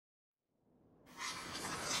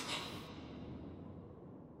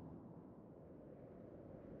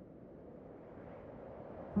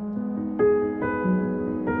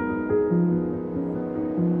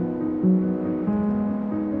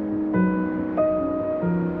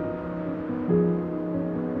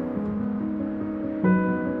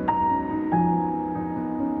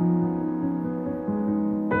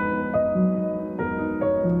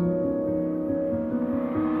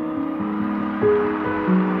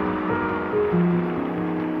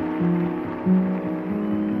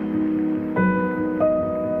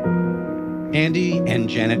Andy and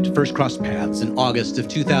Janet first crossed paths in August of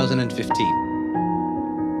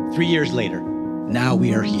 2015. 3 years later, now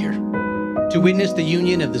we are here to witness the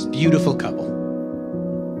union of this beautiful couple.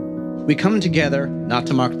 We come together not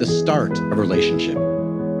to mark the start of a relationship,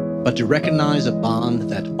 but to recognize a bond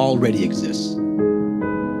that already exists.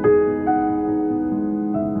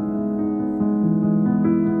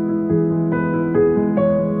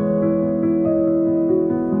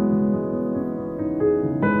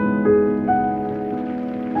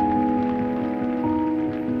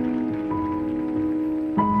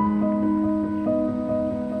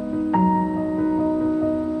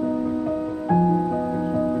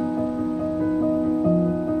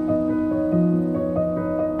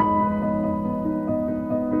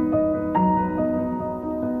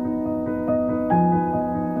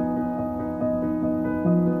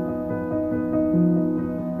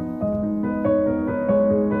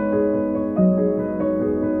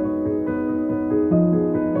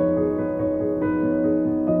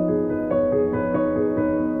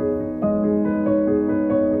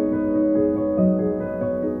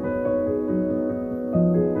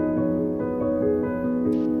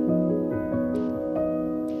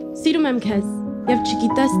 Սիրում եմ քեզ, եւ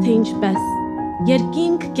չգիտես թե ինչպես։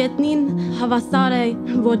 Երկինք գետնին հավասար է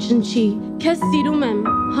ոչնչի։ Քեզ սիրում եմ,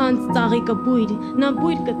 հանց ծաղիկը բույր, նա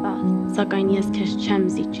բույր կտա, սակայն ես քեզ չեմ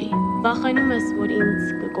զիջի։ Վախենում ես, որ ինձ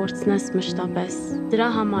կկորցնես մշտապես։ Դրա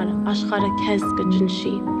համար աշխարհը քեզ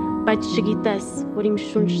կճնշի, բայց չգիտես, որ իմ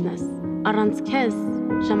շունչն ես։ Առանց քեզ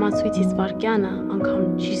ժամացույցից վարկյանը անգամ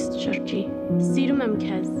չի շրջի։ Սիրում եմ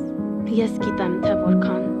քեզ, ես գիտեմ թե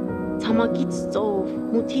որքան։ Ցամաքից ծով,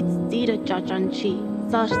 մութից ծիրը ճաճանչի,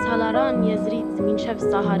 Սարսալարան եզրից մինչև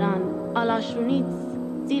Սահարան, Ալաշունից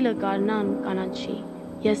ծիլը գարնան կանաչի,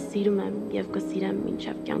 ես սիրում եմ և կսիրեմ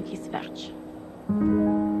մինչև կյանքիս վերջ։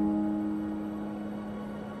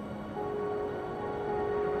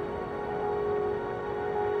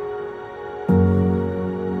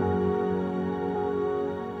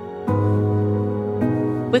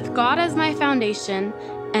 With God as my foundation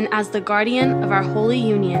and as the guardian of our holy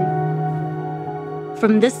union,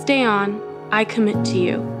 from this day on, I commit to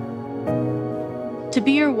you to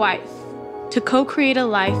be your wife, to co-create a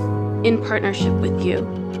life in partnership with you,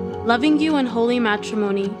 loving you in holy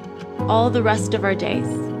matrimony all the rest of our days.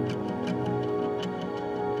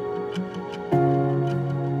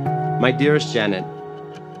 My dearest Janet,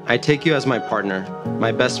 I take you as my partner,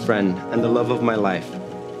 my best friend, and the love of my life.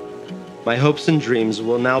 My hopes and dreams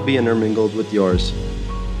will now be intermingled with yours.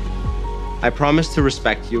 I promise to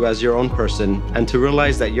respect you as your own person and to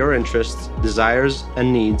realize that your interests, desires,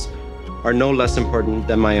 and needs are no less important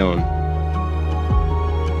than my own.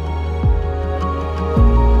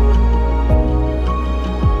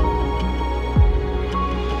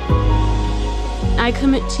 I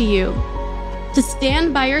commit to you to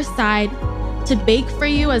stand by your side, to bake for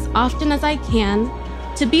you as often as I can,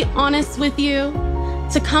 to be honest with you,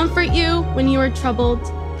 to comfort you when you are troubled,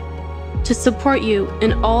 to support you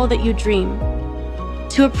in all that you dream,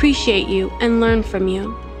 to appreciate you and learn from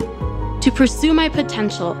you, to pursue my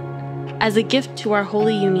potential as a gift to our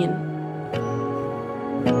holy union.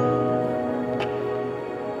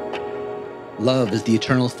 Love is the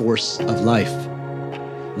eternal force of life.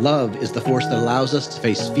 Love is the force that allows us to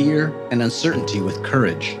face fear and uncertainty with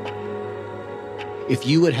courage. If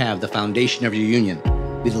you would have the foundation of your union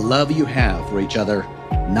be the love you have for each other,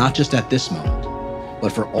 not just at this moment,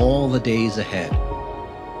 but for all the days ahead,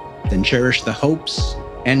 then cherish the hopes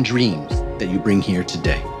and dreams that you bring here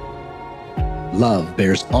today. Love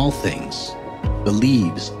bears all things,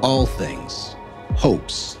 believes all things,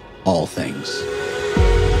 hopes all things.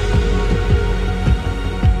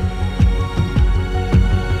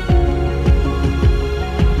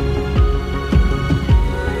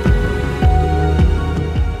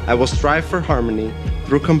 I will strive for harmony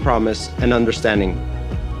through compromise and understanding.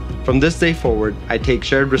 From this day forward, I take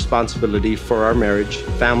shared responsibility for our marriage,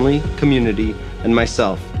 family, community, and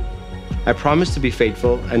myself. I promise to be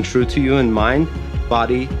faithful and true to you in mind,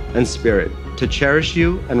 body, and spirit, to cherish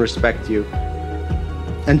you and respect you,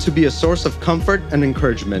 and to be a source of comfort and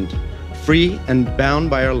encouragement, free and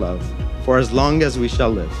bound by our love, for as long as we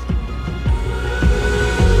shall live.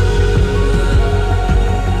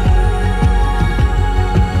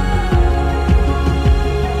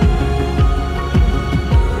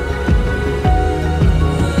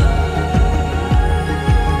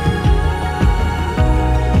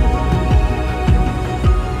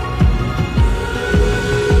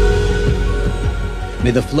 May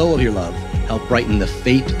the flow of your love help brighten the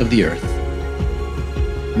fate of the earth.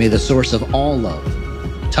 May the source of all love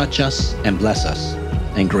touch us and bless us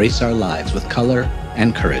and grace our lives with color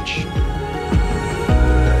and courage.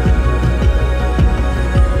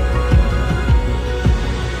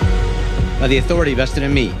 by the authority vested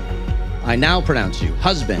in me, I now pronounce you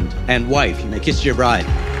husband and wife. You may kiss your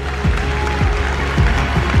bride.